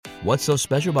What's so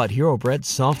special about Hero Bread's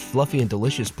soft, fluffy, and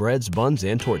delicious breads, buns,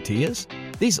 and tortillas?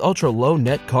 These ultra-low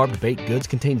net-carb baked goods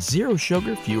contain zero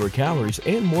sugar, fewer calories,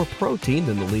 and more protein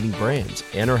than the leading brands,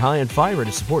 and are high in fiber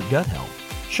to support gut health.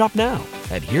 Shop now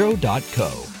at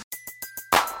hero.co.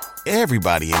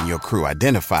 Everybody in your crew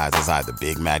identifies as either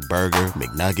Big Mac Burger,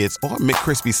 McNuggets, or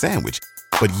McCrispy Sandwich.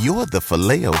 But you're the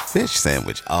Filet-O-Fish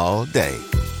Sandwich all day.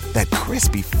 That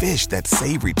crispy fish, that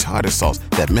savory tartar sauce,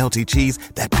 that melty cheese,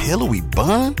 that pillowy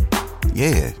bun.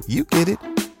 Yeah, you get it.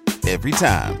 Every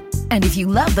time. And if you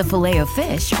love the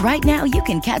Filet-O-Fish, right now you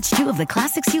can catch two of the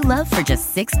classics you love for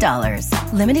just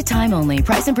 $6. Limited time only.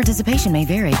 Price and participation may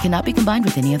vary. Cannot be combined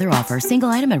with any other offer. Single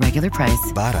item at regular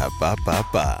price.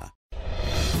 Ba-da-ba-ba-ba.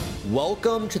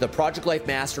 Welcome to the Project Life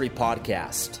Mastery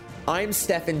Podcast. I'm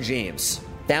Stephen James,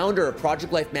 founder of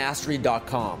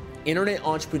ProjectLifeMastery.com, internet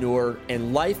entrepreneur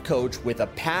and life coach with a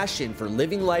passion for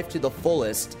living life to the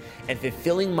fullest and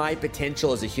fulfilling my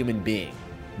potential as a human being.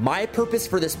 My purpose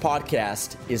for this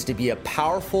podcast is to be a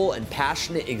powerful and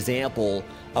passionate example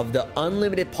of the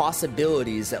unlimited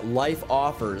possibilities that life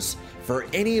offers for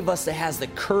any of us that has the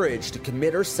courage to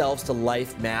commit ourselves to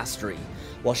life mastery,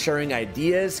 while sharing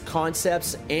ideas,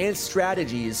 concepts, and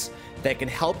strategies that can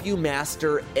help you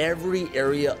master every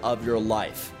area of your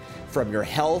life, from your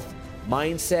health,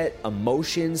 mindset,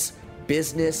 emotions,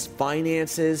 business,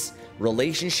 finances,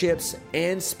 relationships,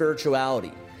 and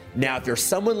spirituality. Now, if you're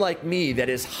someone like me that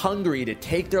is hungry to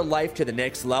take their life to the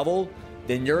next level,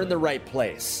 then you're in the right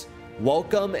place.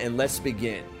 Welcome, and let's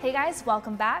begin. Hey guys,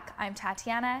 welcome back. I'm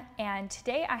Tatiana, and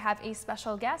today I have a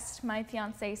special guest, my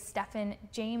fiance, Stephen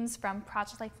James from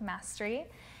Project Life Mastery.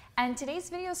 And today's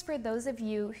video is for those of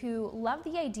you who love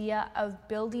the idea of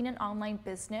building an online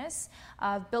business,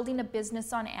 of building a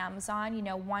business on Amazon,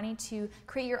 wanting to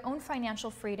create your own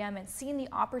financial freedom and seeing the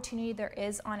opportunity there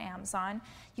is on Amazon.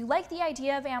 You like the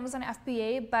idea of Amazon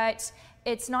FBA, but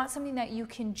it's not something that you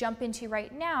can jump into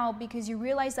right now because you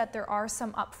realize that there are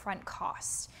some upfront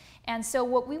costs. And so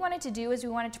what we wanted to do is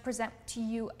we wanted to present to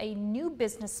you a new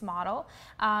business model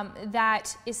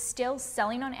that is still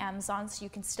selling on Amazon, so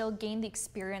you can still gain the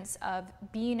experience of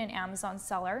being an Amazon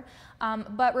seller,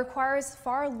 but requires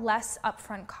far less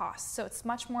upfront costs. So it's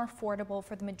much more affordable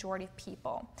for the majority of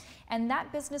people. And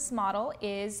that business model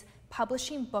is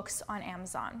publishing books on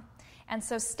Amazon. And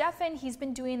so Stephen, he's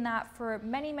been doing that for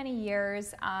many, many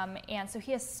years, and so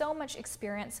he has so much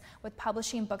experience with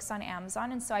publishing books on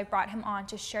Amazon, and so I brought him on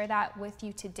to share that with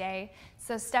you today.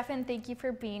 So Stephen, thank you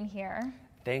for being here.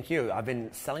 Thank you. I've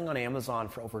been selling on Amazon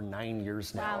for over 9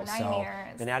 years now. Wow, 9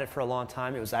 years. Been at it for a long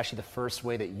time. It was actually the first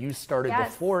way that you started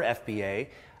before FBA.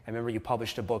 I remember you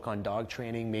published a book on dog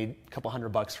training, made a couple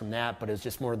 $100 from that, but it was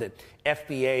just more that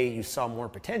FBA you saw more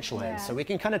potential in. So we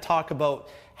can kind of talk about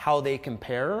how they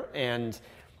compare, and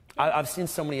I've seen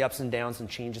so many ups and downs and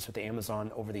changes with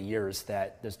Amazon over the years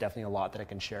that there's definitely a lot that I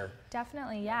can share.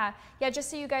 Definitely, yeah. Yeah, just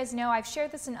so you guys know, I've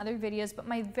shared this in other videos, but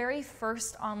my very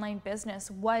first online business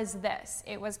was this.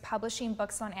 It was publishing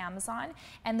books on Amazon,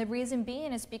 and the reason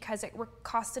being is because it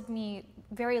costed me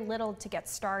very little to get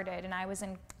started, and I was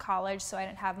in college, so I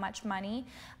didn't have much money,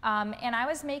 and I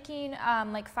was making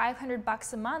like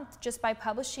 $500 a month just by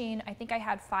publishing. I think I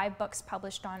had 5 books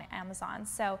published on Amazon,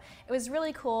 so it was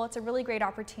really cool. It's a really great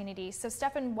opportunity. So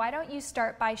Stephen, why don't you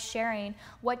start by sharing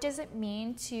what does it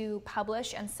mean to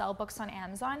publish and sell books on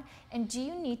Amazon, and do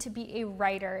you need to be a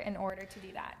writer in order to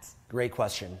do that? Great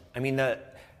question. I mean,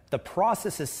 the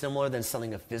process is similar than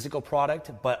selling a physical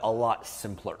product, but a lot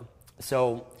simpler.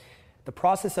 So the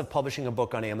process of publishing a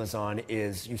book on Amazon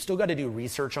is you still got to do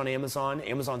research on Amazon.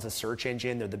 Amazon's a search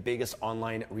engine. They're the biggest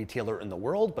online retailer in the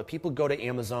world, but people go to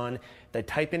Amazon, they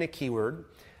type in a keyword,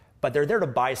 but they're there to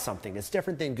buy something. It's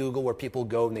different than Google where people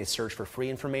go and they search for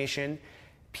free information.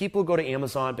 People go to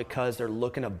Amazon because they're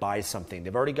looking to buy something.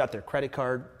 They've already got their credit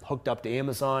card hooked up to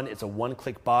Amazon. It's a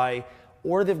one-click buy.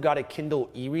 Or they've got a Kindle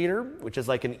e-reader, which is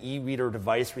like an e-reader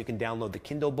device where you can download the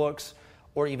Kindle books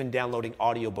or even downloading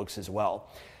audiobooks as well.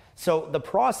 So the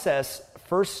process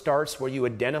first starts where you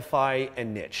identify a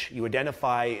niche. You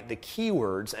identify the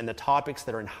keywords and the topics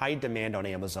that are in high demand on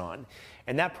Amazon.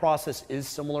 And that process is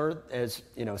similar as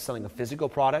selling a physical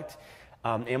product.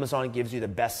 Amazon gives you the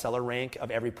bestseller rank of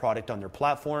every product on their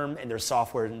platform, and their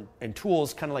software and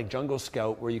tools, kind of like Jungle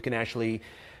Scout, where you can actually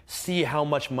see how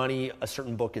much money a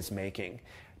certain book is making.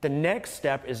 The next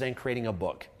step is then creating a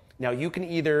book. Now, you can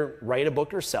either write a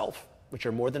book yourself, which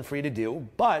are more than free to do,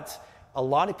 but a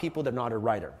lot of people, they're not a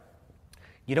writer.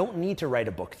 You don't need to write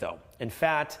a book, though. In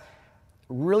fact,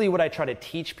 really what I try to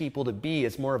teach people to be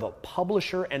is more of a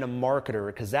publisher and a marketer,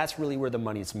 because that's really where the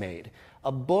money's made.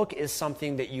 A book is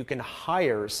something that you can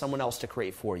hire someone else to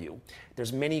create for you.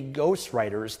 There's many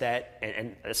ghostwriters that,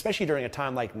 and especially during a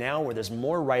time like now where there's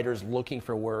more writers looking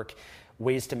for work,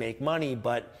 ways to make money,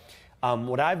 but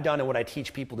what I've done and what I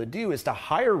teach people to do is to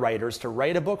hire writers to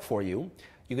write a book for you.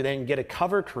 You can then get a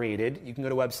cover created. You can go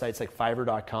to websites like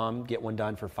Fiverr.com, get one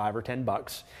done for $5 or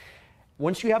 $10.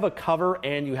 Once you have a cover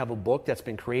and you have a book that's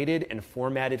been created and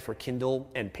formatted for Kindle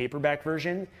and paperback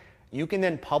version, you can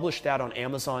then publish that on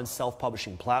Amazon's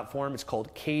self-publishing platform. It's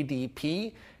called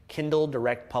KDP, Kindle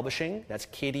Direct Publishing. That's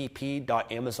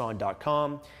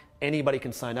kdp.amazon.com. Anybody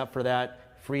can sign up for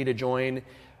that, free to join.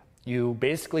 You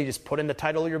basically just put in the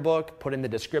title of your book, put in the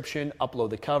description,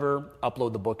 upload the cover,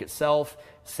 upload the book itself,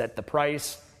 set the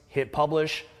price, hit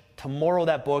publish. Tomorrow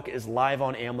that book is live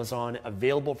on Amazon,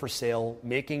 available for sale,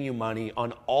 making you money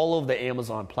on all of the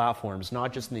Amazon platforms,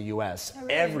 not just in the US,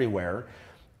 everywhere.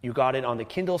 You got it on the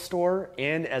Kindle store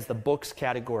and as the books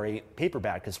category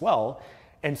paperback as well.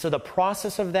 And so the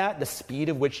process of that, the speed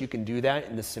of which you can do that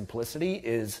and the simplicity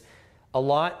is a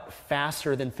lot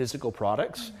faster than physical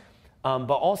products.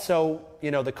 But also,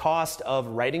 the cost of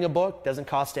writing a book doesn't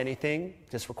cost anything,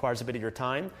 just requires a bit of your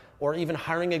time, or even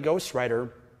hiring a ghostwriter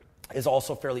is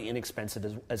also fairly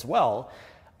inexpensive as well.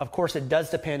 Of course, it does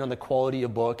depend on the quality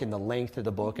of book and the length of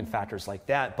the book and factors like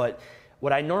that. But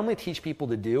what I normally teach people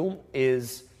to do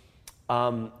is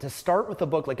to start with a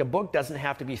book. Like, a book doesn't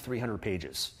have to be 300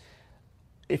 pages.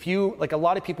 If you, like, a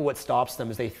lot of people, what stops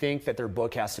them is they think that their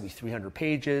book has to be 300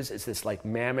 pages. It's this like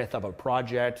mammoth of a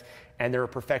project, and they're a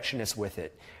perfectionist with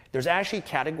it. There's actually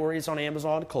categories on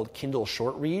Amazon called Kindle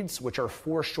short reads, which are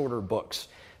for shorter books.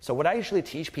 So what I usually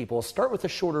teach people is start with a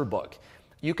shorter book.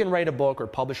 You can write a book or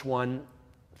publish one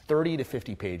 30 to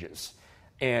 50 pages,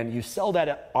 and you sell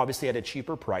that obviously at a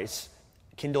cheaper price.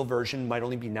 Kindle version might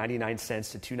only be 99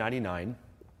 cents to $2.99.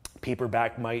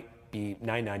 Paperback might be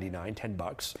 $9.99,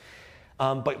 $10.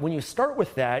 But when you start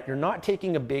with that, you're not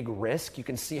taking a big risk. You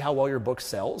can see how well your book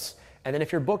sells. And then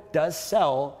if your book does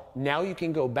sell, now you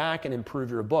can go back and improve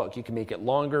your book. You can make it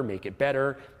longer, make it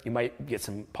better. You might get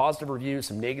some positive reviews,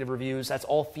 some negative reviews. That's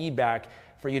all feedback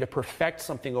for you to perfect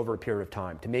something over a period of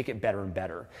time, to make it better and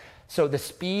better. So the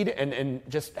speed and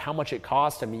just how much it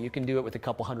costs, I mean, you can do it with a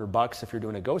couple $100 if you're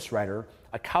doing a ghostwriter.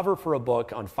 A cover for a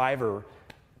book on Fiverr,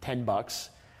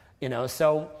 $10,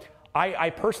 so I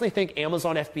personally think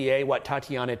Amazon FBA, what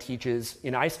Tatiana teaches,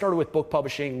 I started with book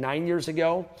publishing 9 years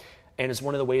ago, and it's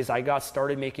one of the ways I got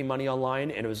started making money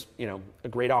online, and it was, a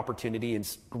great opportunity, and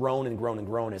it's grown and grown and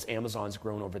grown as Amazon's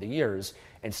grown over the years,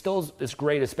 and still is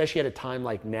great, especially at a time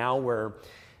like now where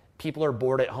people are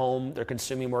bored at home, they're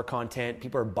consuming more content,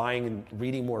 people are buying and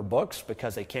reading more books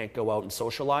because they can't go out and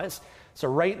socialize. So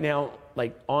right now,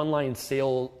 like, online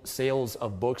sales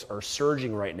of books are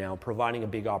surging right now, providing a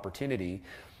big opportunity.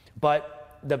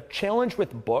 But the challenge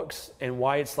with books and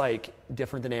why it's like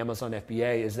different than Amazon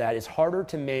FBA is that it's harder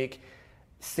to make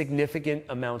significant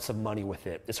amounts of money with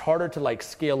it. It's harder to like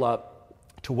scale up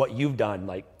to what you've done,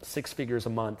 like 6 figures a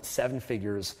month, 7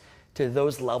 figures, to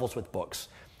those levels with books.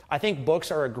 I think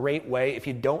books are a great way if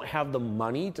you don't have the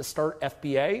money to start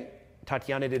FBA.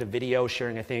 Tatiana did a video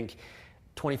sharing, I think,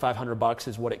 $2,500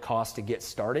 is what it costs to get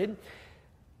started.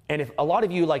 And if a lot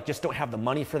of you like just don't have the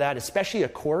money for that, especially a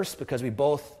course, because we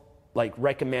both like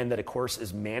recommend that a course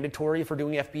is mandatory for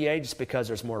doing FBA just because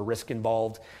there's more risk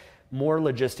involved, more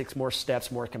logistics, more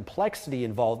steps, more complexity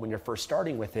involved when you're first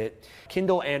starting with it.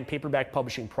 Kindle and paperback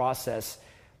publishing process,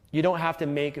 you don't have to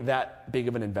make that big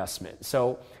of an investment.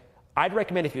 So I'd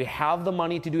recommend if you have the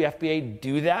money to do FBA,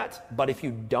 do that. But if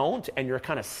you don't and you're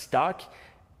kind of stuck,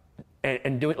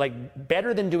 and do it, like,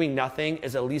 better than doing nothing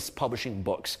is at least publishing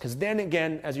books. Because then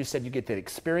again, as you said, you get that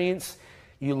experience.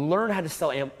 You learn how to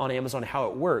sell on Amazon, how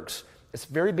it works. It's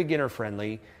very beginner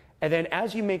friendly. And then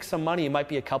as you make some money, it might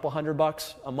be a couple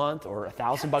 $100 a month or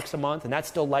 $1,000 a month. And that's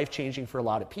still life changing for a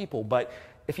lot of people. But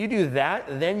if you do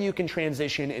that, then you can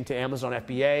transition into Amazon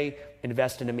FBA,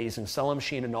 invest in an amazing selling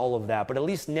machine and all of that. But at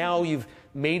least now you've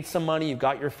made some money, you've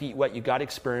got your feet wet, you've got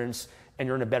experience, and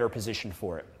you're in a better position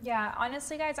for it. Yeah,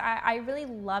 honestly, guys, I really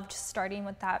loved starting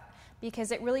with that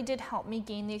because it really did help me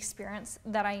gain the experience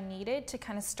that I needed to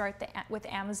kind of start with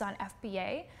Amazon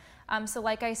FBA. So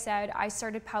like I said, I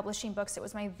started publishing books. It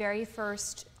was my very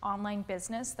first online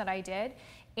business that I did.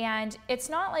 And it's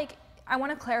not like, I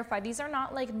want to clarify, these are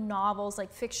not like novels,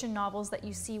 like fiction novels that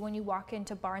you see when you walk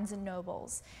into Barnes and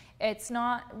Nobles. It's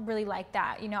not really like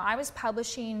that. I was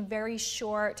publishing very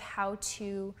short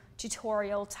how-to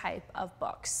tutorial type of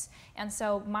books. And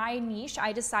so my niche,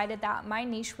 I decided that my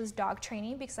niche was dog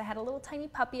training because I had a little tiny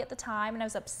puppy at the time and I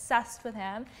was obsessed with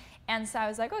him. And so I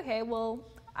was like, okay, well,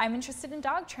 I'm interested in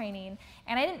dog training.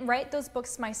 And I didn't write those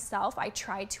books myself. I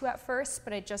tried to at first,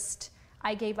 but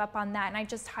I gave up on that, and I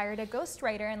just hired a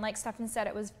ghostwriter. And like Stefan said,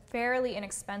 it was fairly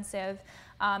inexpensive.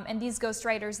 And these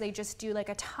ghostwriters, they just do like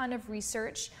a ton of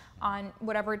research on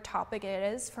whatever topic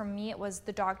it is. For me, it was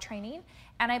the dog training.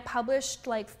 And I published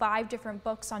like 5 different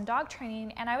books on dog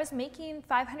training, and I was making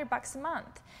 $500 a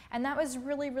month. And that was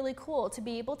really, really cool to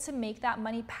be able to make that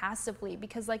money passively,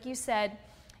 because like you said,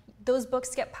 those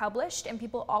books get published and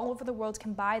people all over the world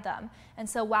can buy them. And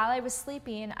so while I was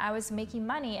sleeping, I was making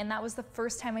money, and that was the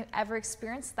first time I ever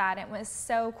experienced that. It was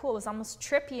so cool. It was almost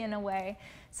trippy in a way.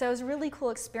 So it was a really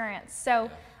cool experience. So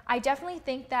I definitely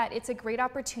think that it's a great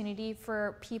opportunity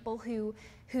for people who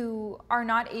are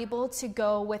not able to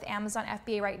go with Amazon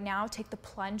FBA right now, take the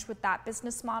plunge with that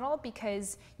business model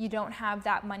because you don't have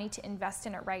that money to invest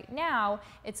in it right now.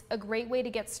 It's a great way to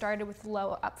get started with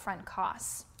low upfront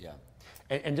costs. Yeah.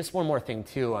 And just one more thing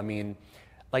too, I mean,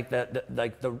 like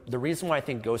the reason why I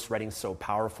think ghostwriting is so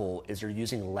powerful is you're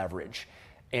using leverage.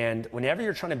 And whenever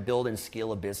you're trying to build and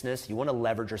scale a business, you want to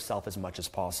leverage yourself as much as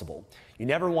possible. You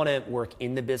never want to work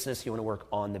in the business, you want to work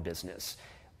on the business.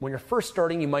 When you're first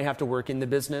starting, you might have to work in the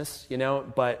business,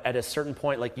 but at a certain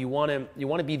point, like you want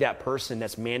to be that person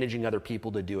that's managing other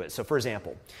people to do it. So for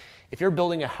example, if you're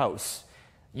building a house,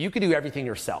 you could do everything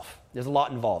yourself. There's a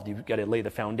lot involved. You've got to lay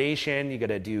the foundation, you got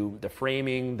to do the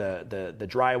framing, the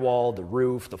drywall, the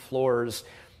roof, the floors,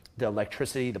 the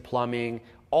electricity, the plumbing.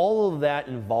 All of that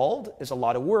involved is a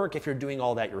lot of work if you're doing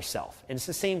all that yourself. And it's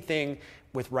the same thing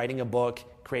with writing a book,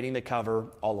 creating the cover,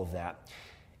 all of that.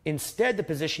 Instead, the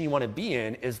position you want to be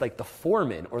in is like the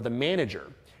foreman or the manager.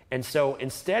 And so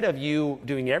instead of you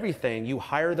doing everything, you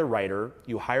hire the writer,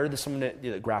 you hire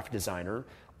the graphic designer,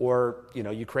 or you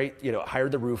hire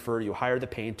the roofer, you hire the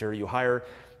painter, you hire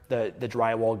the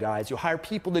drywall guys, you hire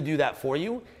people to do that for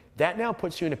you. That now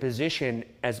puts you in a position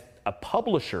as a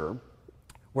publisher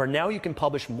where now you can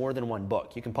publish more than one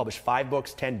book. You can publish 5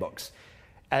 books, 10 books.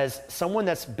 As someone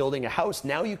that's building a house,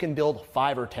 now you can build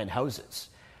 5 or 10 houses.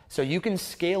 So you can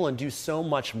scale and do so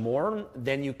much more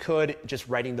than you could just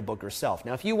writing the book yourself.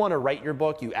 Now, if you want to write your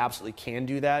book, you absolutely can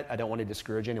do that. I don't want to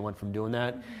discourage anyone from doing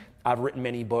that. I've written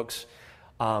many books.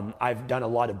 I've done a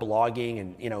lot of blogging,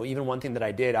 and even one thing that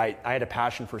I did, I had a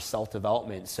passion for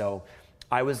self-development. So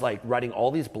I was like writing all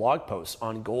these blog posts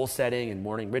on goal setting and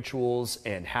morning rituals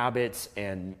and habits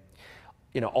and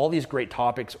all these great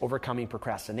topics, overcoming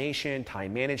procrastination,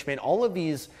 time management, all of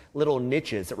these little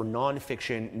niches that were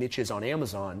nonfiction niches on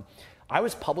Amazon. I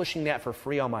was publishing that for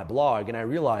free on my blog, and I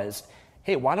realized,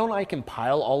 hey, why don't I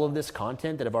compile all of this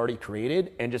content that I've already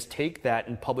created and just take that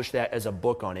and publish that as a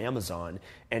book on Amazon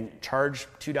and charge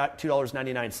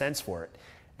 $2.99 for it.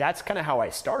 That's kind of how I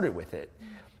started with it,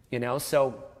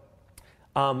 So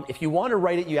if you want to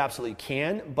write it, you absolutely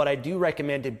can, but I do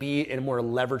recommend to be in a more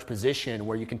leveraged position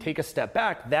where you can take a step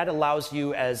back. That allows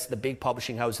you, as the big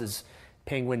publishing houses,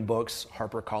 Penguin Books,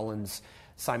 HarperCollins,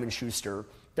 Simon Schuster,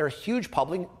 they're huge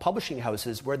publishing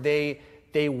houses where they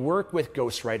work with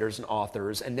ghostwriters and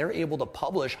authors, and they're able to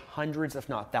publish hundreds, if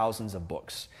not thousands, of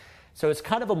books. So it's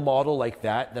kind of a model like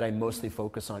that I mostly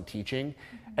focus on teaching.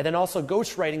 And then also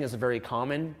ghostwriting is very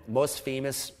common. Most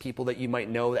famous people that you might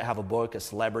know that have a book, a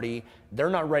celebrity, they're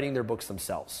not writing their books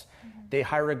themselves. They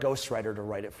hire a ghostwriter to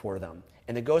write it for them.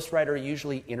 And the ghostwriter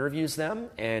usually interviews them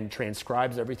and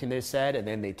transcribes everything they said, and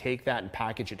then they take that and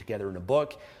package it together in a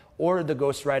book. Or the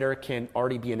ghostwriter can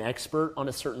already be an expert on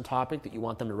a certain topic that you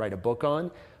want them to write a book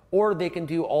on. Or they can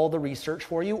do all the research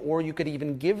for you, or you could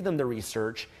even give them the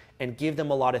research and give them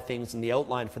a lot of things in the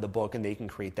outline for the book, and they can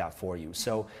create that for you.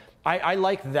 So I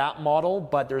like that model,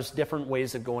 but there's different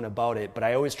ways of going about it. But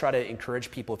I always try to encourage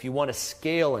people, if you want to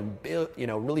scale and build,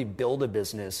 really build a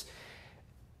business,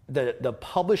 the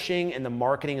publishing and the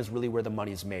marketing is really where the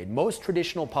money's made. Most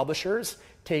traditional publishers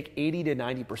take 80 to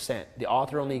 90%. The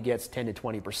author only gets 10 to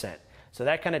 20%. So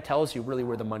that kind of tells you really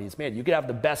where the money's made. You could have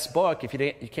the best book, if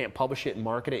you can't publish it and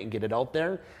market it and get it out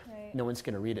there, right, no one's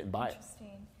going to read it and buy it.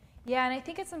 Yeah, and I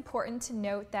think it's important to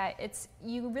note that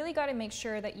you really got to make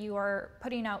sure that you are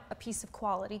putting out a piece of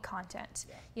quality content.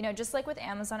 Yeah. Just like with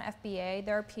Amazon FBA,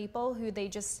 there are people who they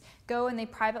just go and they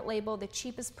private label the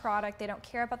cheapest product. They don't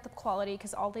care about the quality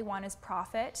because all they want is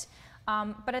profit.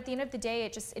 But at the end of the day,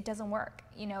 it doesn't work.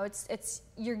 You know,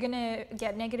 you're gonna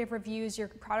get negative reviews. Your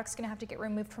product's gonna have to get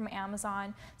removed from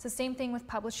Amazon. So same thing with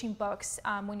publishing books.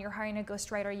 When you're hiring a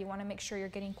ghostwriter, you want to make sure you're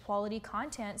getting quality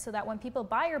content so that when people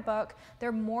buy your book,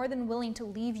 they're more than willing to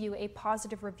leave you a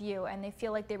positive review and they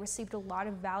feel like they received a lot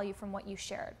of value from what you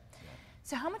shared.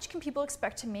 So how much can people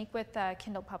expect to make with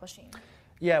Kindle publishing?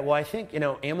 Yeah, well, I think,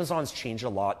 Amazon's changed a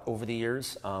lot over the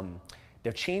years.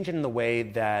 They've changed in the way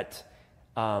that,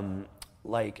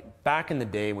 like back in the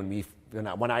day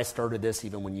when I started this,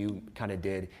 even when you kind of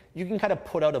did, you can kind of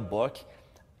put out a book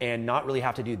and not really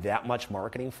have to do that much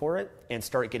marketing for it and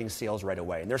start getting sales right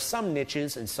away. And there's some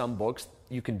niches in some books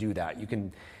you can do that. You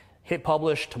can hit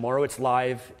publish, tomorrow it's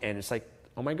live, and it's like,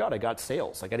 oh my God, I got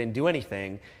sales. Like I didn't do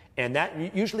anything. And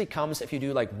that usually comes if you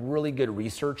do like really good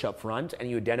research up front and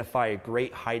you identify a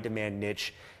great high demand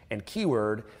niche and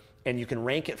keyword and you can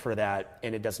rank it for that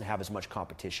and it doesn't have as much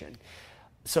competition.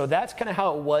 So that's kind of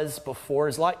how it was before.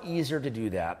 It's a lot easier to do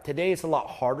that. Today it's a lot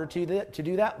harder to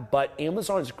do that, but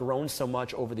Amazon's grown so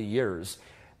much over the years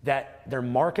that their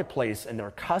marketplace and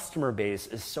their customer base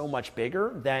is so much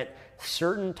bigger that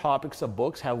certain topics of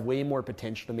books have way more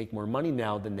potential to make more money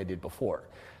now than they did before.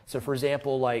 So for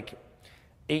example, like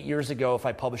 8 years ago, if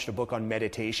I published a book on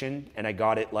meditation and I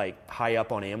got it like high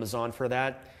up on Amazon for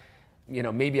that,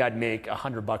 maybe I'd make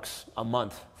 $100 a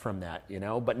month from that,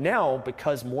 But now,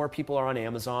 because more people are on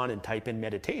Amazon and type in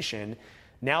meditation,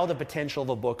 now the potential of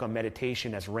a book on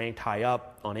meditation that's ranked high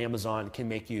up on Amazon can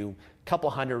make you a couple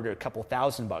hundred or a couple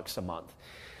 $1,000 a month.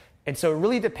 And so it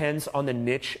really depends on the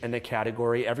niche and the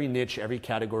category. Every niche, every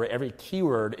category, every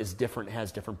keyword is different,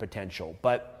 has different potential.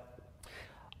 But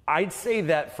I'd say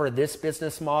that for this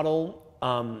business model,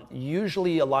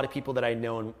 usually a lot of people that I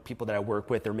know and people that I work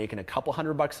with, they're making a couple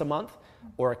 $100 a month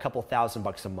or a couple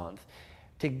 $1,000 a month.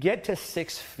 To get to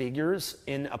 6 figures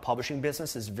in a publishing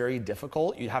business is very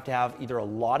difficult. You have to have either a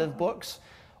lot of books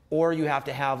or you have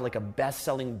to have like a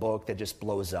best-selling book that just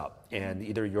blows up. And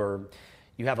either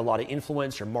you have a lot of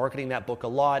influence, you're marketing that book a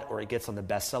lot, or it gets on the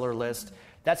bestseller list.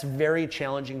 That's very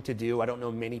challenging to do. I don't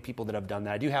know many people that have done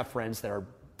that. I do have friends that are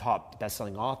top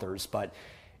best-selling authors, but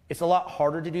it's a lot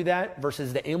harder to do that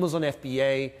versus the Amazon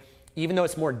FBA. Even though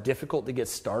it's more difficult to get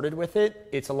started with it,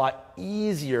 it's a lot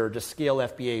easier to scale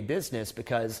FBA business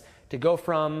because to go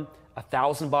from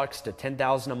 $1,000 to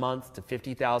 $10,000 a month to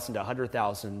 $50,000 to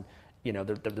 $100,000,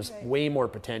 there's way more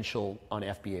potential on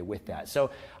FBA with that. So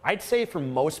I'd say for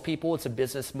most people, it's a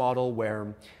business model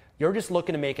where you're just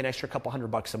looking to make an extra couple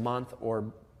 $100 a month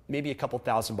or maybe a couple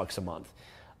 $1,000 a month.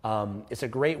 It's a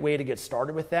great way to get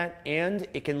started with that, and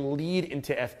it can lead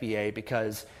into FBA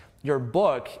because your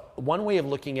book, one way of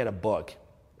looking at a book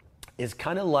is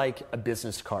kind of like a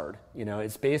business card.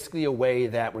 It's basically a way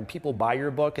that when people buy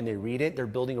your book and they read it, they're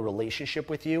building a relationship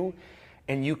with you,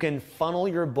 and you can funnel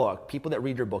your book, people that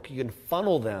read your book, you can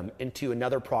funnel them into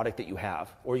another product that you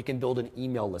have, or you can build an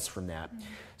email list from that. Mm-hmm.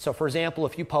 So for example,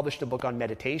 if you published a book on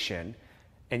meditation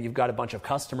and you've got a bunch of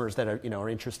customers that are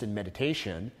interested in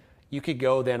meditation, you could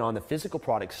go then on the physical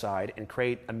product side and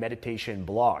create a meditation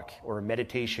block or a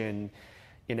meditation,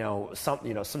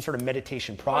 some sort of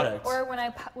meditation product. Or when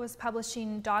I was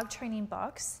publishing dog training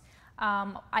books,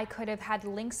 I could have had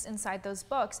links inside those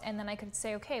books, and then I could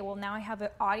say, okay, well now I have an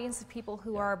audience of people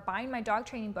who are buying my dog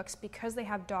training books because they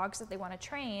have dogs that they want to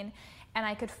train, and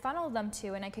I could funnel them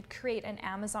to, and I could create an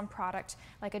Amazon product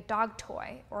like a dog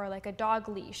toy or like a dog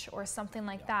leash or something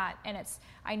like that. And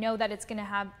I know that it's going to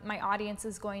have, my audience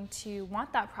is going to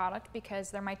want that product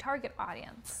because they're my target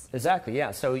audience. Exactly,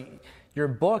 yeah. So your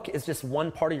book is just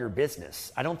one part of your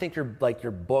business. I don't think your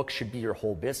book should be your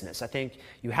whole business. I think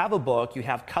you have a book, you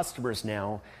have customers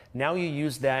now. Now you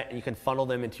use that and you can funnel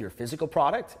them into your physical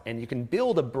product, and you can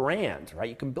build a brand, right?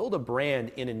 You can build a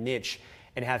brand in a niche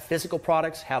and have physical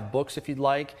products, have books if you'd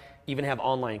like, even have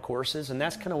online courses. And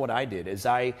that's kind of what I did, is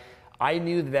I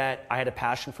knew that I had a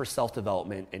passion for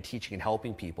self-development and teaching and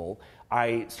helping people.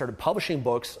 I started publishing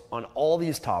books on all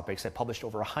these topics. I published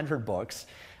over 100 books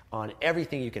on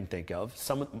everything you can think of.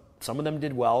 Some of them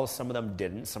did well, some of them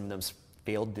didn't, some of them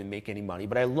failed, didn't make any money,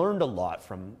 but I learned a lot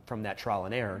from that trial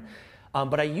and error.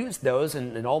 But I used those,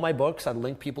 and in all my books, I'd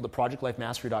link people to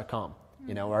projectlifemastery.com,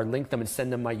 or I'd link them and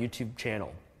send them my YouTube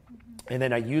channel. And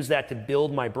then I use that to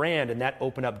build my brand, and that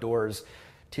opened up doors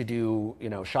to do,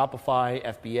 Shopify,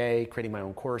 FBA, creating my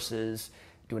own courses,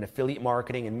 doing affiliate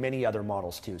marketing, and many other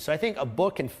models too. So I think a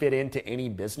book can fit into any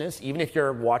business, even if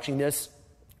you're watching this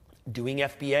doing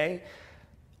FBA.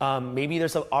 Maybe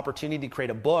there's an opportunity to create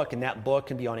a book, and that book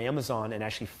can be on Amazon and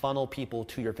actually funnel people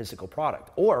to your physical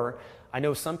product. Or I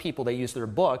know some people, they use their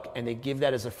book and they give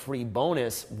that as a free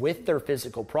bonus with their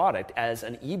physical product as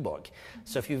an ebook.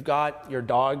 So if you've got your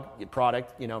dog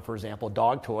product, for example,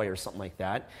 dog toy or something like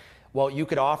that, well, you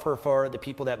could offer for the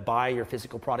people that buy your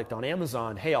physical product on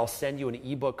Amazon, hey, I'll send you an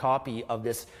ebook copy of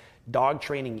this dog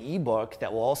training ebook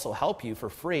that will also help you for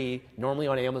free. Normally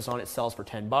on Amazon it sells for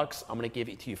 $10. I'm going to give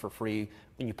it to you for free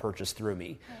when you purchase through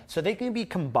me. Right. So they can be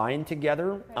combined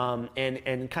together,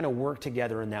 and kind of work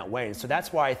together in that way. So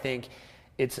that's why I think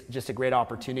it's just a great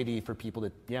opportunity for people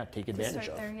to take advantage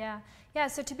of. Yeah,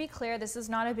 so to be clear, this is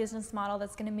not a business model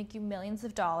that's going to make you millions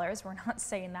of dollars. We're not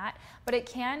saying that, but it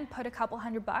can put a couple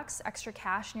 $100 extra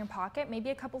cash in your pocket, maybe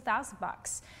a couple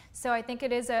 $1,000. So I think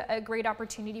it is a great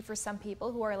opportunity for some people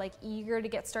who are like eager to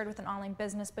get started with an online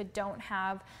business but don't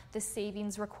have the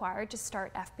savings required to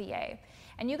start FBA.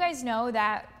 And you guys know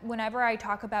that whenever I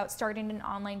talk about starting an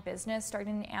online business,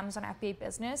 starting an Amazon FBA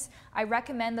business, I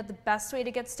recommend that the best way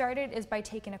to get started is by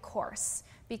taking a course,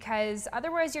 because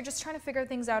otherwise you're just trying to figure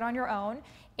things out on your own.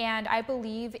 And I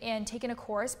believe in taking a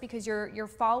course because you're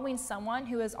following someone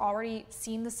who has already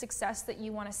seen the success that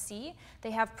you want to see.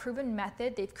 They have proven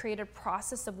method, they've created a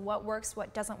process of what works,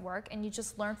 what doesn't work, and you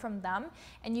just learn from them,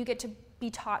 and you get to be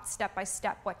taught step by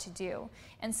step what to do.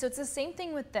 And so it's the same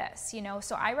thing with this,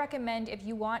 So I recommend if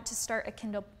you want to start a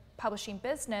Kindle publishing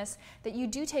business that you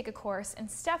do take a course, and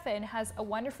Stefan has a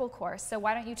wonderful course. So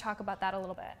why don't you talk about that a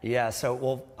little bit? Yeah,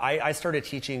 so I started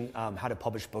teaching how to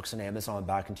publish books on Amazon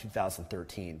back in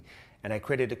 2013. And I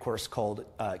created a course called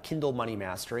Kindle Money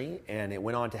Mastery, and it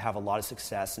went on to have a lot of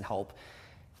success and help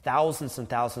thousands and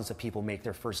thousands of people make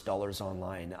their first dollars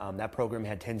online. That program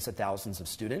had tens of thousands of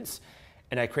students,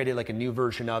 and I created like a new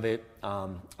version of it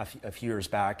a few years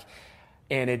back.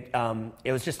 And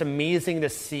it was just amazing to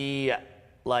see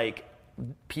like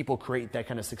people create that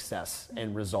kind of success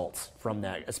and results from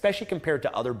that, especially compared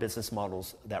to other business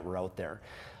models that were out there.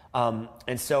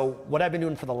 And so what I've been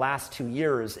doing for the last 2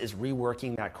 years is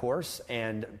reworking that course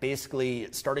and basically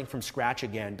starting from scratch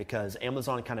again, because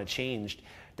Amazon kind of changed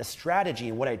the strategy,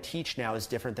 and what I teach now is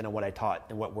different than what I taught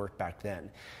and what worked back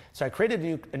then. So I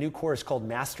created a new course called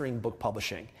Mastering Book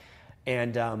Publishing.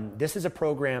 And this is a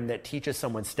program that teaches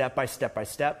someone step by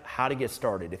step how to get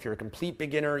started. If you're a complete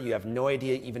beginner, you have no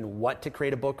idea even what to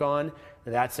create a book on,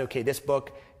 that's okay. This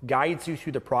book guides you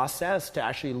through the process to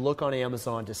actually look on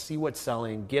Amazon to see what's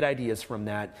selling, get ideas from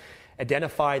that,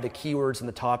 identify the keywords and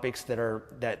the topics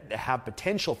that have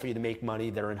potential for you to make money,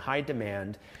 that are in high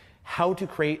demand, how to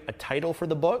create a title for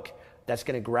the book that's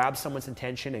going to grab someone's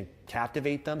attention and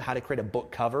captivate them, how to create a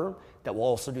book cover that will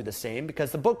also do the same,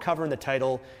 because the book cover and the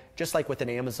title, just like with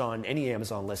any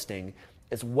Amazon listing,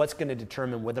 is what's going to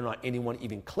determine whether or not anyone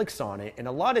even clicks on it. And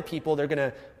a lot of people, they're going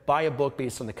to buy a book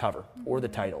based on the cover or the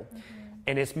title.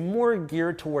 And it's more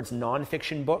geared towards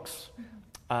nonfiction books.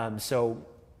 So,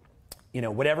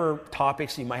 whatever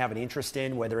topics you might have an interest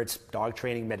in, whether it's dog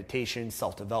training, meditation,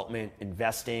 self-development,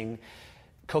 investing,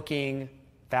 cooking,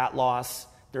 fat loss,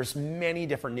 there's many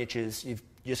different niches. You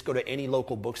just go to any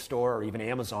local bookstore or even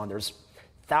Amazon, there's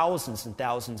thousands and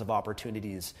thousands of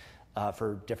opportunities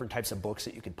for different types of books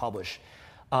that you could publish.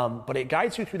 But it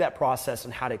guides you through that process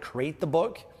on how to create the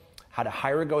book, how to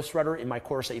hire a ghostwriter. In my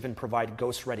course, I even provide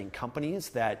ghostwriting companies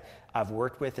that I've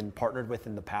worked with and partnered with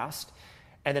in the past.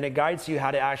 And then it guides you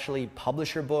how to actually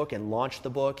publish your book and launch the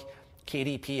book.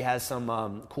 KDP has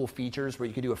some cool features where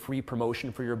you can do a free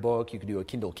promotion for your book. You can do a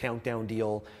Kindle countdown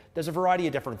deal. There's a variety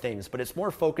of different things, but it's more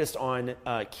focused on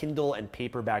Kindle and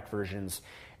paperback versions.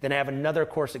 Then I have another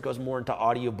course that goes more into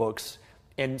audiobooks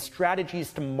and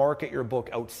strategies to market your book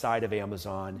outside of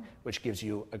Amazon, which gives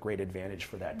you a great advantage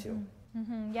for that too.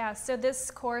 Yeah, so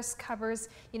this course covers,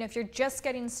 if you're just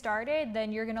getting started,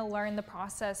 then you're going to learn the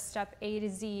process, step A to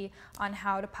Z, on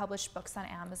how to publish books on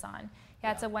Amazon.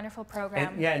 Yeah, it's a wonderful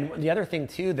program. And the other thing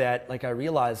too that I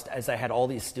realized as I had all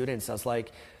these students, I was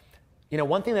like,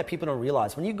 one thing that people don't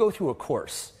realize, when you go through a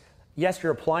course, yes,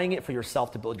 you're applying it for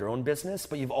yourself to build your own business,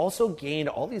 but you've also gained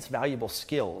all these valuable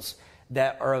skills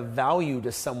that are of value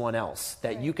to someone else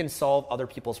that you can solve other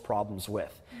people's problems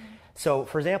with. So,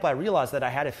 for example, I realized that I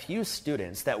had a few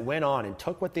students that went on and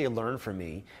took what they learned from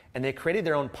me and they created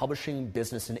their own publishing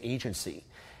business and agency.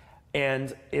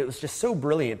 And it was just so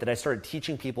brilliant that I started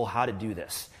teaching people how to do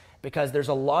this, because there's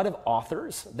a lot of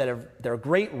authors they're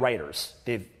great writers.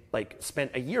 They've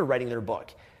spent a year writing their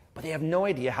book, but they have no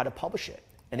idea how to publish it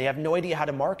and they have no idea how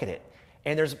to market it.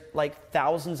 And there's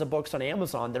thousands of books on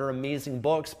Amazon that are amazing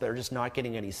books, but they're just not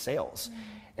getting any sales.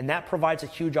 And that provides a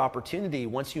huge opportunity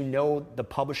once you know the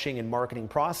publishing and marketing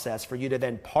process for you to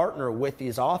then partner with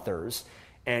these authors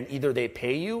And either they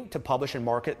pay you to publish and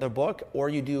market their book, or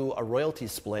you do a royalty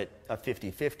split of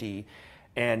 50-50.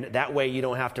 And that way you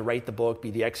don't have to write the book,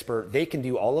 be the expert. They can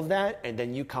do all of that, and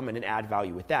then you come in and add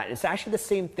value with that. And it's actually the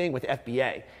same thing with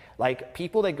FBA. Like,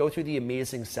 people that go through the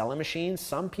amazing selling machines,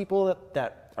 some people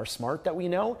that are smart that we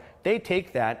know, they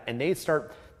take that and they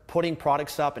start putting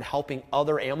products up and helping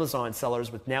other Amazon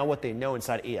sellers with now what they know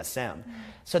inside ASM.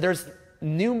 So there's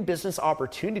new business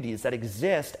opportunities that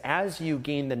exist as you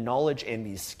gain the knowledge and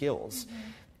these skills.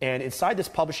 And inside this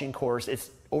publishing course,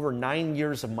 it's over 9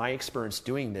 years of my experience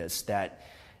doing this that,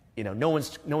 you know, no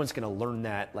one's going to learn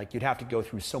that. Like, you'd have to go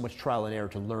through so much trial and error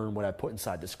to learn what I put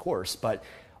inside this course. But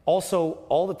also,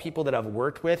 all the people that I've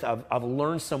worked with, I've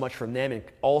learned so much from them and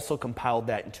also compiled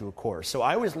that into a course. So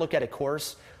I always look at a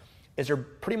course as you're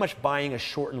pretty much buying a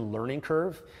shortened learning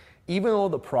curve. Even though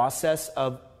the process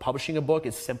of publishing a book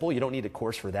is simple, you don't need a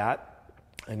course for that.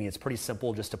 I mean, it's pretty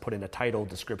simple just to put in a title,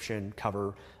 description,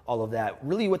 cover, all of that.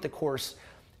 Really what the course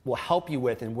will help you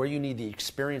with and where you need the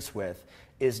experience with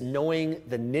is knowing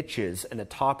the niches and the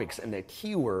topics and the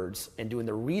keywords and doing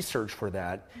the research for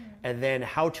that, and then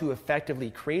how to effectively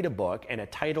create a book and a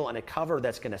title and a cover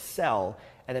that's going to sell,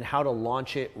 and then how to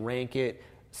launch it, rank it,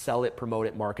 sell it, promote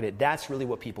it, market it. That's really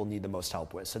what people need the most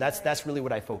help with. So that's really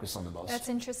what I focus on the most. That's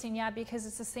interesting, yeah, because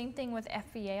it's the same thing with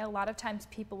FBA. A lot of times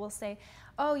people will say,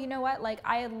 oh, you know what, like,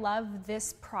 I love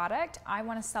this product. I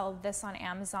want to sell this on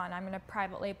Amazon. I'm going to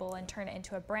private label and turn it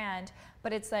into a brand.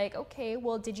 But it's like, okay,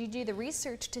 well, did you do the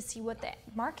research to see what the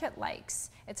market likes?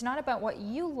 It's not about what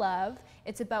you love,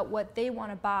 it's about what they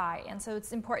want to buy. And so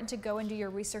it's important to go and do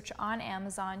your research on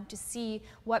Amazon to see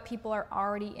what people are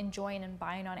already enjoying and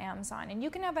buying on Amazon. And you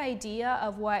can have an idea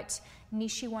of what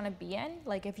niche you want to be in,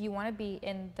 like if you want to be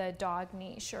in the dog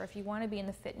niche or if you want to be in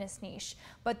the fitness niche.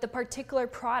 But the particular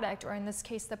product, or in this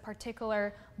case, the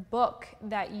particular book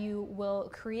that you will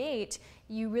create,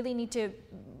 you really need to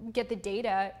get the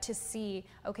data to see,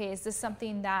 okay, is this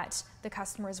something that the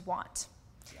customers want?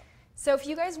 So if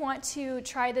you guys want to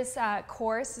try this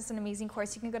course, it's an amazing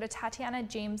course, you can go to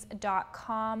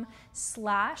tatianajames.com/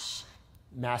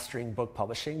 Mastering Book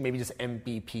Publishing, maybe just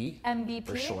MBP. MBP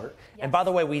for short. Yes. And by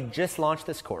the way, we just launched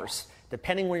this course.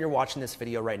 Depending where you're watching this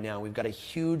video right now, we've got a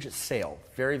huge sale,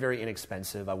 very, very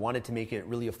inexpensive. I wanted to make it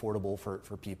really affordable for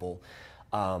people.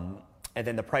 And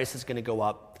then the price is going to go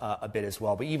up a bit as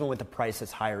well. But even with the price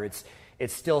that's higher, it's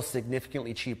still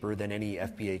significantly cheaper than any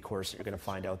FBA course that you're going to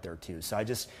find out there too. So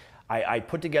I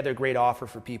put together a great offer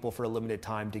for people for a limited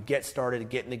time to get started, to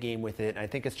get in the game with it. And I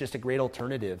think it's just a great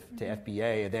alternative to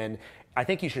FBA. And then I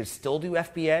think you should still do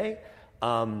FBA.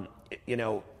 You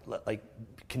know, like,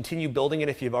 continue building it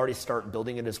if you've already started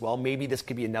building it as well. Maybe this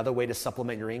could be another way to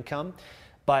supplement your income.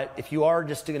 But if you are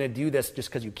just going to do this just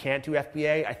because you can't do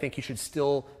FBA, I think you should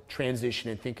still transition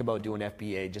and think about doing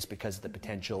FBA just because of the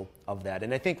potential of that.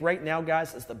 And I think right now,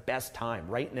 guys, is the best time.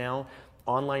 Right now,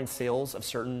 online sales of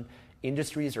certain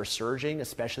industries are surging,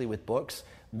 especially with books.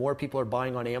 More people are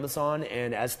buying on Amazon,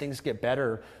 and as things get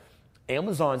better,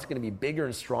 Amazon's going to be bigger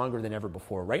and stronger than ever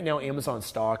before. Right now, Amazon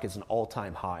stock is an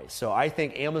all-time high. So I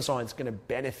think Amazon's going to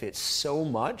benefit so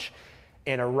much,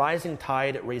 and a rising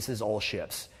tide raises all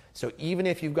ships. So even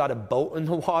if you've got a boat in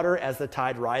the water as the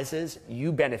tide rises,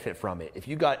 you benefit from it. If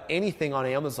you got anything on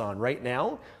Amazon right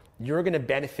now, you're going to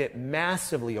benefit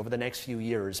massively over the next few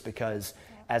years, because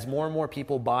as more and more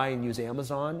people buy and use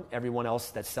Amazon, everyone else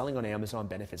that's selling on Amazon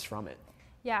benefits from it.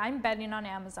 Yeah, I'm betting on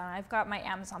Amazon. I've got my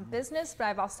Amazon business,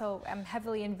 but I'm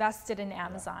heavily invested in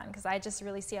Amazon because I just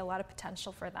really see a lot of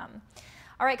potential for them.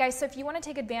 All right, guys, so if you want to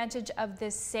take advantage of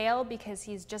this sale, because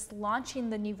he's just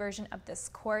launching the new version of this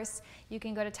course, you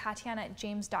can go to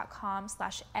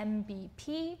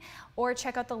tatianajames.com/MBP or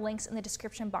check out the links in the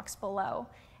description box below.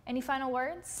 Any final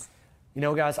words? You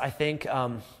know, guys, I think,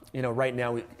 right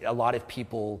now a lot of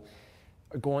people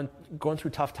are going through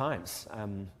tough times.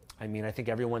 I mean, I think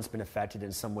everyone's been affected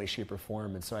in some way, shape, or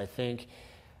form. And so I think,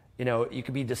 you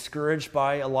could be discouraged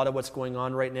by a lot of what's going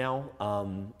on right now.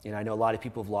 I know a lot of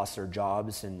people have lost their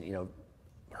jobs and,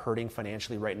 hurting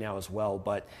financially right now as well.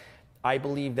 But I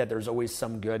believe that there's always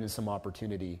some good and some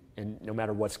opportunity, and no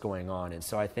matter what's going on. And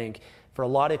so I think for a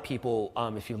lot of people,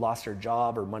 if you've lost your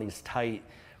job or money's tight,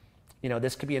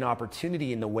 this could be an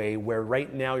opportunity in the way where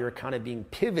right now you're kind of being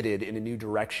pivoted in a new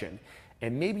direction.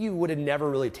 And maybe you would have never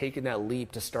really taken that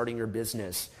leap to starting your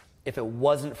business if it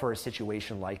wasn't for a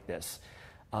situation like this.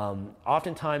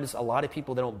 Oftentimes, a lot of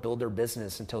people, they don't build their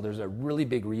business until there's a really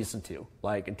big reason to,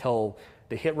 like until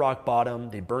they hit rock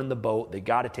bottom, they burn the boat, they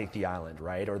got to take the island,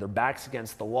 right? Or their back's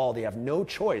against the wall, they have no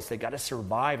choice, they got to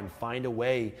survive and find a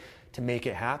way to make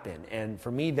it happen. And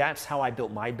for me, that's how I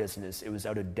built my business. It was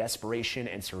out of desperation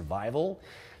and survival.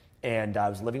 and I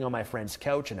was living on my friend's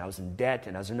couch, and I was in debt,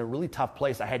 and I was in a really tough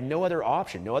place. I had no other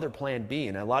option, no other plan B,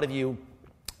 and a lot of you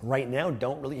right now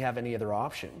don't really have any other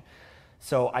option.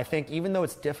 So I think even though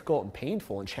it's difficult and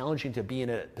painful and challenging to be in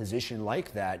a position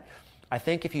like that, I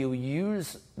think if you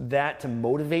use that to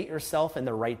motivate yourself in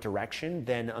the right direction,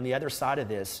 then on the other side of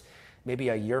this, maybe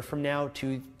a year from now,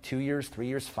 2 years, 3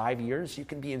 years, 5 years, you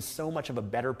can be in so much of a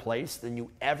better place than you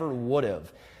ever would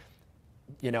have,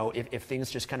 if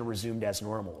things just kind of resumed as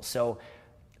normal. So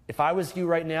if I was you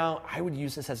right now, I would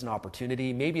use this as an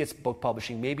opportunity. Maybe it's book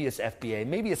publishing, maybe it's FBA,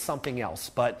 maybe it's something else.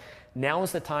 But now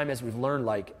is the time, as we've learned,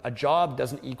 like a job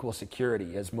doesn't equal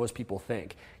security, as most people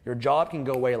think. Your job can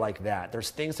go away like that.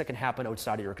 There's things that can happen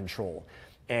outside of your control.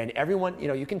 And everyone,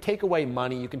 you can take away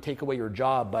money, you can take away your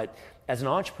job, but as an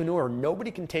entrepreneur,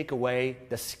 nobody can take away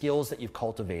the skills that you've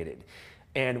cultivated.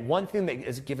 And one thing that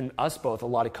has given us both a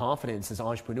lot of confidence as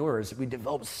entrepreneurs, we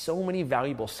developed so many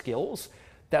valuable skills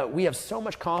that we have so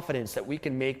much confidence that we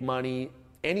can make money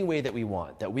any way that we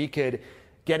want, that we could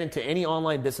get into any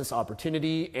online business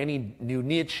opportunity, any new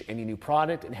niche, any new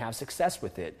product, and have success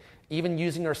with it, even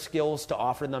using our skills to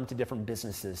offer them to different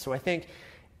businesses. So I think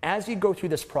as you go through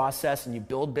this process and you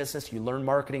build business, you learn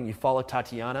marketing, you follow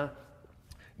Tatiana,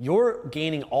 you're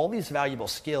gaining all these valuable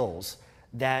skills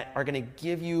that are going to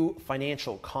give you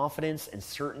financial confidence and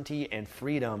certainty and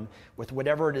freedom with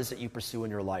whatever it is that you pursue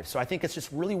in your life. So I think it's just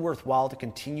really worthwhile to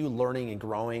continue learning and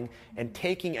growing and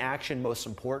taking action, most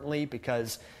importantly,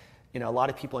 because a lot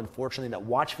of people, unfortunately, that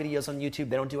watch videos on YouTube,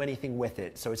 they don't do anything with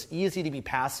it. So it's easy to be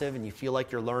passive and you feel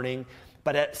like you're learning,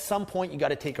 but at some point you got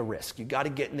to take a risk. You got to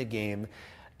get in the game.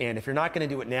 And if you're not going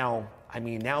to do it now,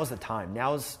 now's the time.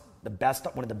 Now's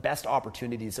one of the best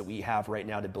opportunities that we have right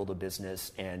now to build a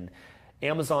business, and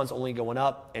Amazon's only going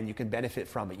up and you can benefit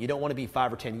from it. You don't want to be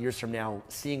 5 or 10 years from now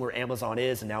seeing where Amazon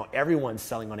is and now everyone's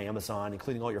selling on Amazon,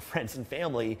 including all your friends and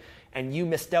family, and you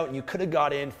missed out and you could have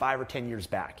got in 5 or 10 years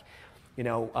back.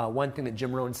 One thing that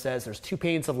Jim Rohn says, there's 2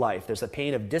 pains of life. There's a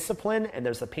pain of discipline and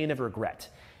there's a pain of regret.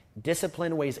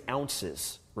 Discipline weighs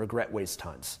ounces, regret weighs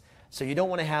tons. So you don't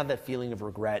want to have that feeling of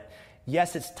regret.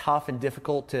 Yes, it's tough and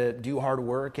difficult to do hard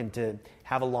work and to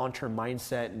have a long-term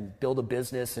mindset and build a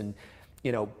business and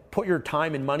put your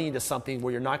time and money into something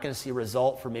where you're not going to see a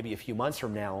result for maybe a few months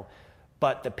from now.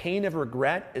 But the pain of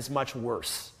regret is much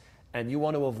worse, and you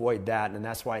want to avoid that. And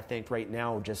that's why I think right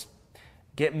now, just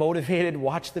get motivated,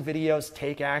 watch the videos,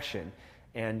 take action.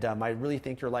 And I really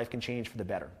think your life can change for the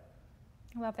better.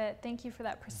 Love it. Thank you for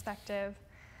that perspective.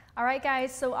 All right,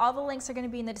 guys, so all the links are going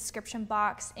to be in the description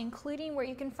box, including where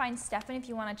you can find Stefan. If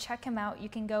you want to check him out, you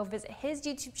can go visit his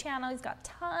YouTube channel. He's got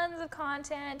tons of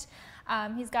content.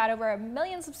 He's got over 1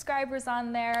 million subscribers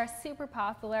on there, super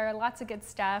popular, lots of good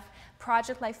stuff.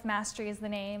 Project Life Mastery is the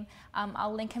name.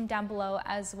 I'll link him down below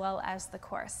as well as the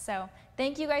course. So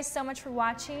thank you guys so much for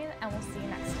watching, and we'll see you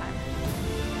next time.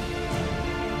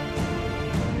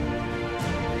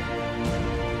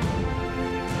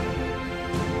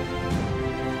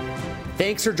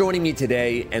 Thanks for joining me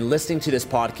today and listening to this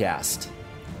podcast.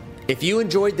 If you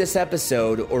enjoyed this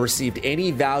episode or received any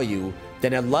value,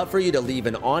 then I'd love for you to leave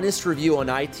an honest review on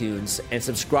iTunes and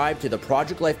subscribe to the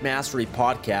Project Life Mastery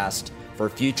podcast for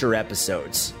future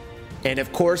episodes. And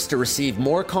of course, to receive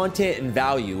more content and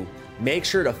value, make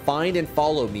sure to find and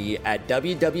follow me at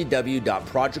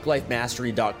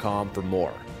www.projectlifemastery.com for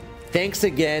more. Thanks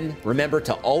again. Remember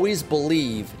to always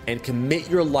believe and commit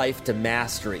your life to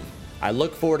mastery. I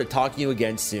look forward to talking to you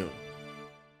again soon.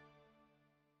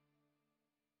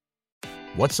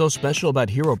 What's so special about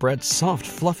Hero Bread's soft,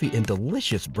 fluffy, and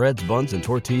delicious breads, buns, and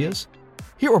tortillas?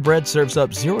 Hero Bread serves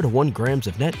up 0 to 1 grams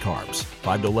of net carbs,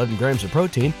 5 to 11 grams of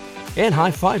protein, and high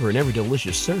fiber in every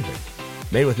delicious serving.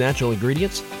 Made with natural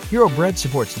ingredients, Hero Bread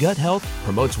supports gut health,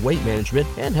 promotes weight management,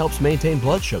 and helps maintain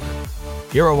blood sugar.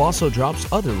 Hero also drops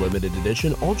other limited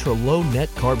edition ultra-low net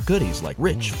carb goodies like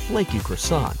rich, flaky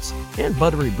croissants and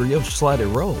buttery brioche slider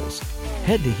rolls.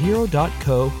 Head to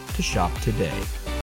hero.co to shop today.